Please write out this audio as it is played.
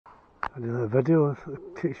I did a video,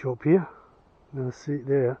 it takes you up here, and I see it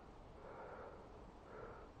there.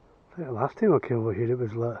 I think the last time I came over here it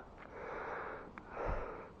was like,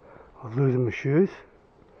 I was losing my shoes.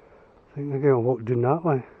 I think again I walked down that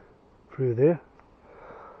way, through there.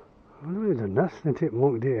 I've never really done this, it didn't take me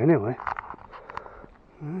long to do it anyway.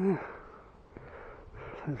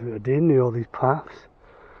 That's what I did, knew all these paths.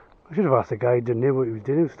 I should have asked the guy, didn't know what he was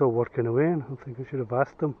doing, he was still working away, and I think I should have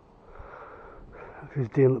asked him if he was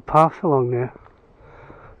doing the paths along there.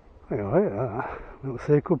 Alright, little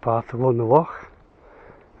cycle path along the loch.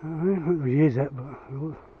 Alright, we use it, but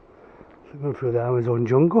it's going through the Amazon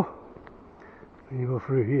jungle. And you go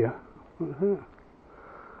through here. What's that?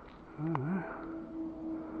 Alright.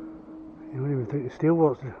 You don't even think the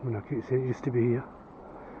steelworks, I mean I keep saying it used to be here.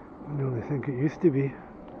 I don't really think it used to be.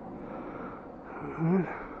 Alright.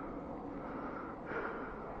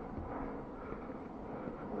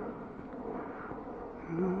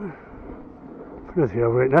 Here, I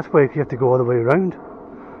went this way, you have to go all the way around.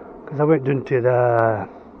 Because I went down to the,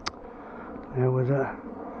 where was it,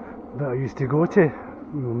 that I used to go to,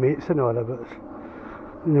 my mates and all that, but it's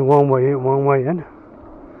only one way out, one way in.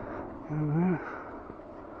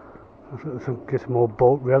 There's some small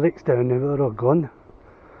bolt relics down there, but they're all gone.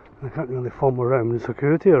 I can't really form around the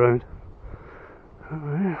security around.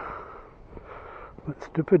 But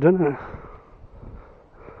stupid, isn't it?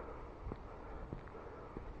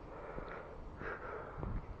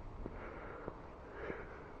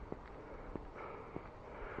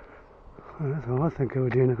 That's all I think I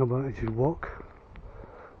would do, and I come back and just walk.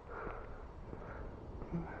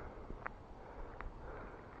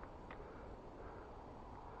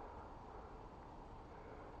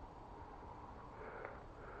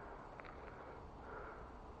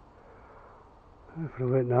 If I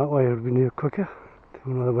went that way, I would have been here quicker,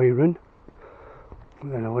 to another way round.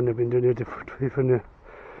 Then I wouldn't have been doing it from the,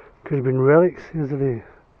 could have been relics. There's a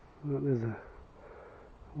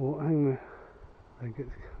what hang there, I think it's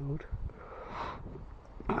called.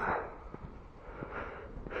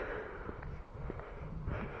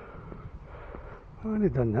 I've already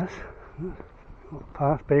done this.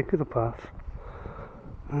 Path, back of the path.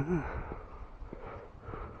 I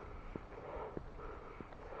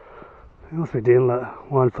must be doing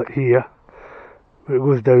like one foot here, but it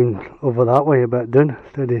goes down over that way a bit down,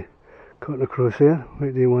 instead of cutting across there.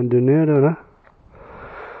 Might do one down there, don't I? I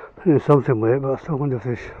think there's something with it, but I still wonder if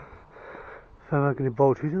there's I'm going to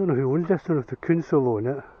bald trees. I don't know who owns this, I don't know if the council own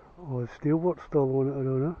it, or the steelworks still own it, I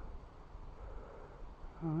don't know.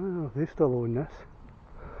 I don't know if they still own this.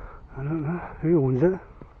 I don't know. Who owns it?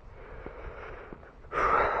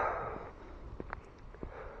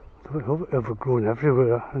 I don't know if it ever grown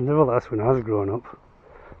everywhere. I never last when I was growing up.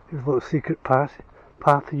 There's a little secret path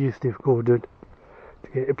you used to go down to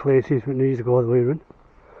get to places when you used to go all the way around.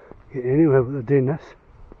 Get anywhere but they're doing this.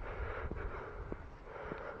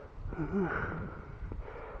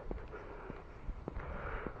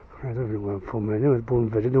 I don't really want to film anyway, it's born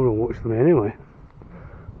video, I don't want to watch them anyway.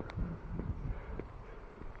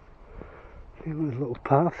 See those little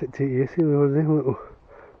paths that take you, see those little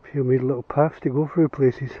pure-made little paths to go through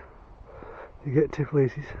places, to get to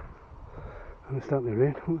places. And it's starting to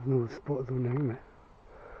rain, there's no spots on there anyway.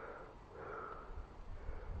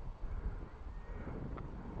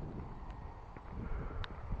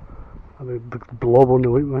 A big blob on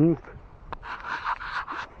the white one.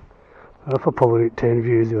 I'll probably get 10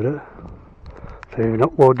 views of it. So even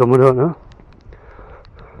upload them, I don't know.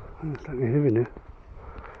 It's starting heavy now.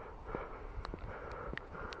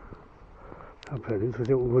 I'll put it in so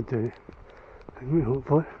it won't go to me,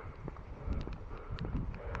 hopefully.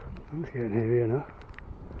 It's getting heavier now.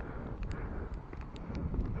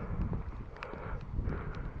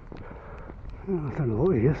 I don't know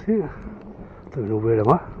what it is here. I don't know where am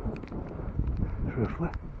I. Roughly.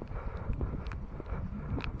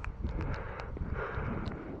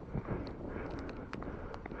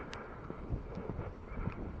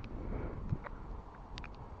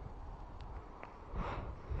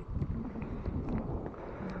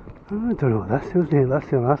 I don't know this, wasn't it? That's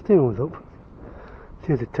the last time I was up.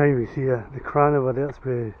 See at the time we see the cran over there, it's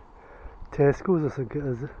by Tesco's, I think it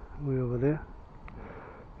is, way over there.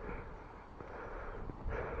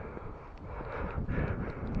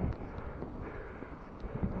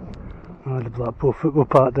 Oh, the Blackpool football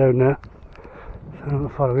park down there, so I'm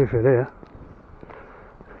not far away from there.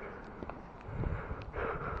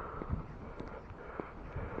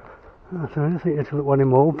 So I just think it's like one of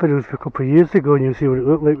my old videos for a couple of years ago, and you'll see what it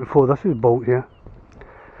looked like before this was built here.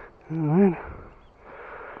 Alright.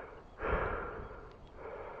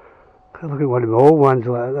 Look at one of my old ones,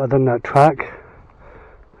 like I done that track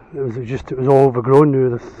It was all overgrown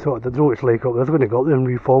now. I don't know what it's like up there. They're going to go up there and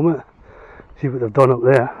reform it. See what they've done up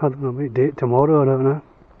there. I don't know, maybe date tomorrow, I don't know.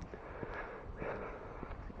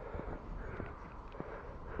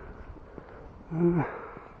 I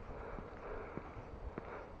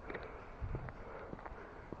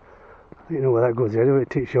think you know where that goes anyway. It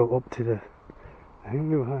takes you up to the thing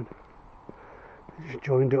we had. I just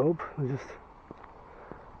joined it up. I think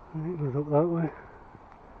it goes up that way.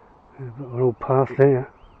 There's an old path there.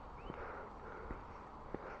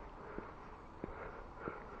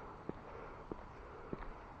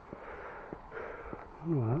 I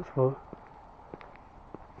don't know what that's for.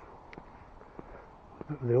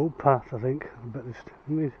 A bit of the old path, I think. A bit of this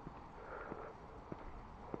made.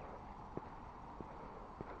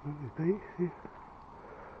 Bike, see?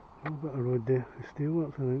 A little bit of road there for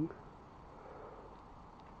steelworks, I think.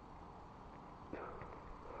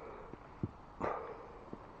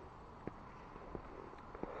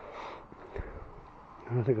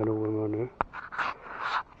 I think I know where we are now.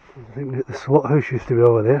 I think that the SWAT house used to be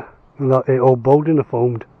over there, and that old building I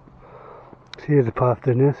found. See, here's the path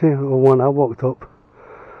down there, see, the one I walked up.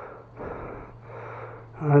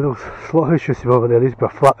 The SWAT house used to be over there, there used to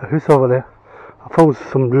be a flat house over there. I found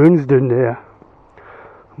some ruins down there.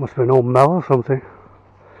 Must have been an old mill or something.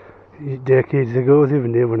 Decades ago, I was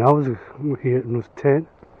even there when I was here and I was 10.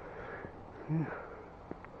 Yeah.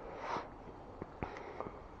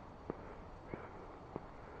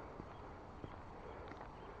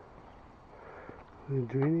 The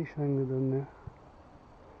drainage thing they've done there.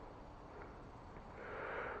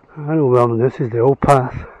 I know where this is the old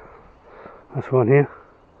path. This one here.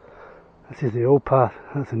 This is the old path.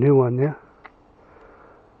 That's the new one there.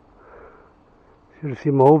 Should have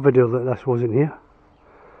seen my old video that this wasn't here.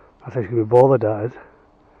 I think it's going to be bothered at it.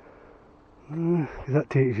 That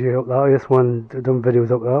takes you up that way. This one, I've done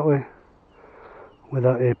videos up that way. With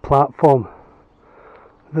that platform.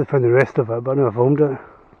 I didn't find the rest of it, but I never filmed it.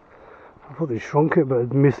 I thought they shrunk it, but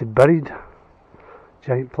it's mostly buried.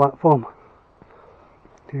 Giant platform.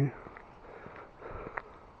 Yeah.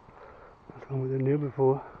 That's what we did there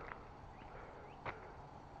before.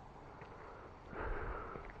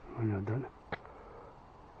 I'm not done.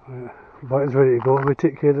 Right, button's ready to go. We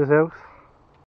take care of this house.